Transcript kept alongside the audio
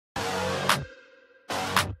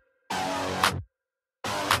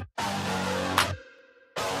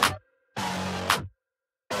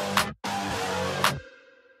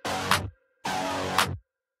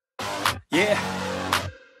Yeah,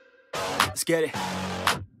 let's get it.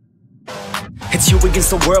 It's you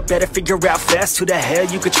against the world, better figure out fast who the hell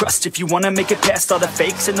you could trust if you wanna make it past all the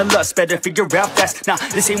fakes and the lust. Better figure out fast. Nah,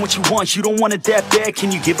 this ain't what you want, you don't want it that bad.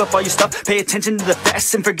 Can you give up all your stuff? Pay attention to the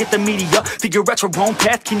facts and forget the media. Figure out your own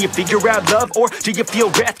path. Can you figure out love, or do you feel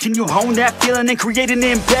wrath? Can you hone that feeling and create an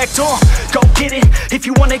impact? Go get it, if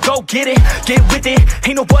you want it, go get it. Get with it,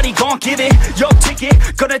 ain't nobody gon' give it your ticket.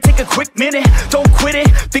 Gonna take a quick minute, don't quit it.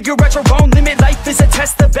 Figure out your own limit, life is a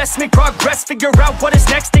test of best. Make progress, figure out what is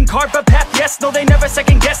next and carve a path. Yes, no, they never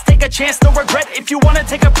second guess. Take a chance, no regret. If you wanna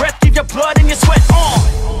take a breath, give your blood and your sweat on.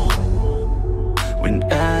 When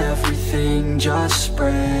everything just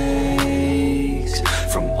breaks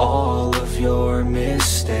from all of your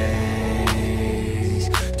mistakes,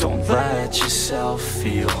 don't let yourself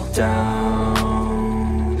feel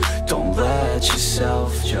down. Don't let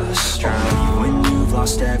yourself just drown. Only when you've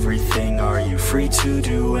lost everything are you free to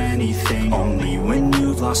do anything. Only when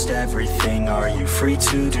you've lost everything are you free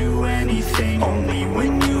to do anything. Only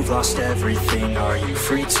when you've lost everything are you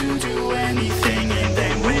free to do anything. And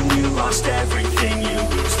then when you lost everything, you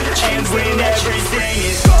lose the chance. And when everything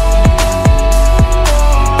is gone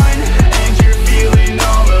and you're feeling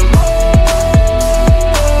all alone,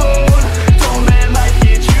 don't let life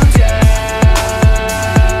get you down.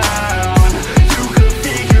 You could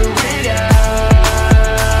figure it out.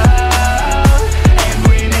 And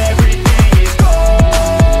when everything is gone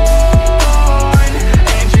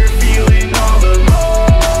and you're feeling all alone,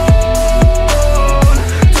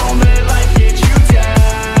 don't let life get you down.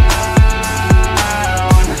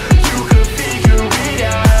 You could figure it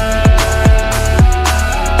out.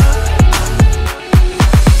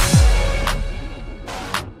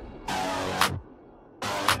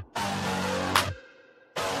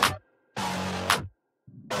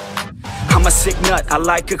 I'm a sick nut, I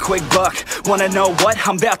like a quick buck. Wanna know what?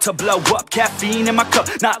 I'm about to blow up. Caffeine in my cup,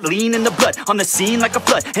 not lean in the blood. On the scene like a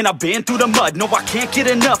flood, and I've been through the mud. No, I can't get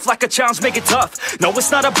enough, like a challenge, make it tough. No, it's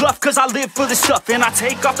not a bluff, cause I live for this stuff. And I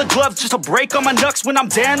take off the gloves just to break all my knucks. When I'm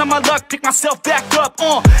down on my luck, pick myself back up.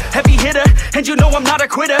 Heavy hitter, and you know I'm not a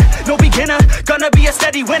quitter. No beginner, gonna be a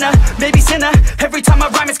steady winner. Maybe sinner, every time I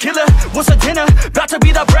rhyme is killer. What's a dinner? About to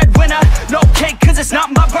be the breadwinner. No cake, cause it's not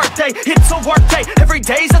my birthday. It's a work day, every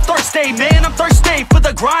day's a Thursday. Man, I'm thirsty for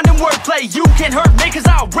the grind and wordplay. You can't hurt me, cause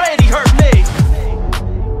I already hurt me.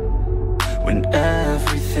 When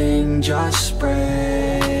everything just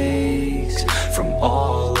breaks from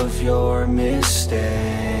all of your mistakes,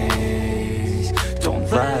 don't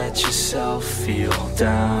let yourself feel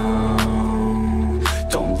down.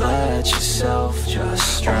 Don't let yourself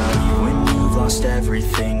just drown. Only when you've lost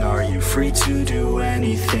everything are you free to do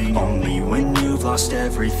anything. Only when you've lost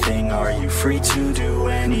everything are you free to do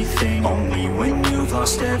anything. Only when you've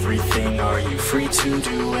lost everything are you free to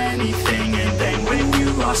do anything. And then when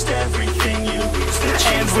you lost everything,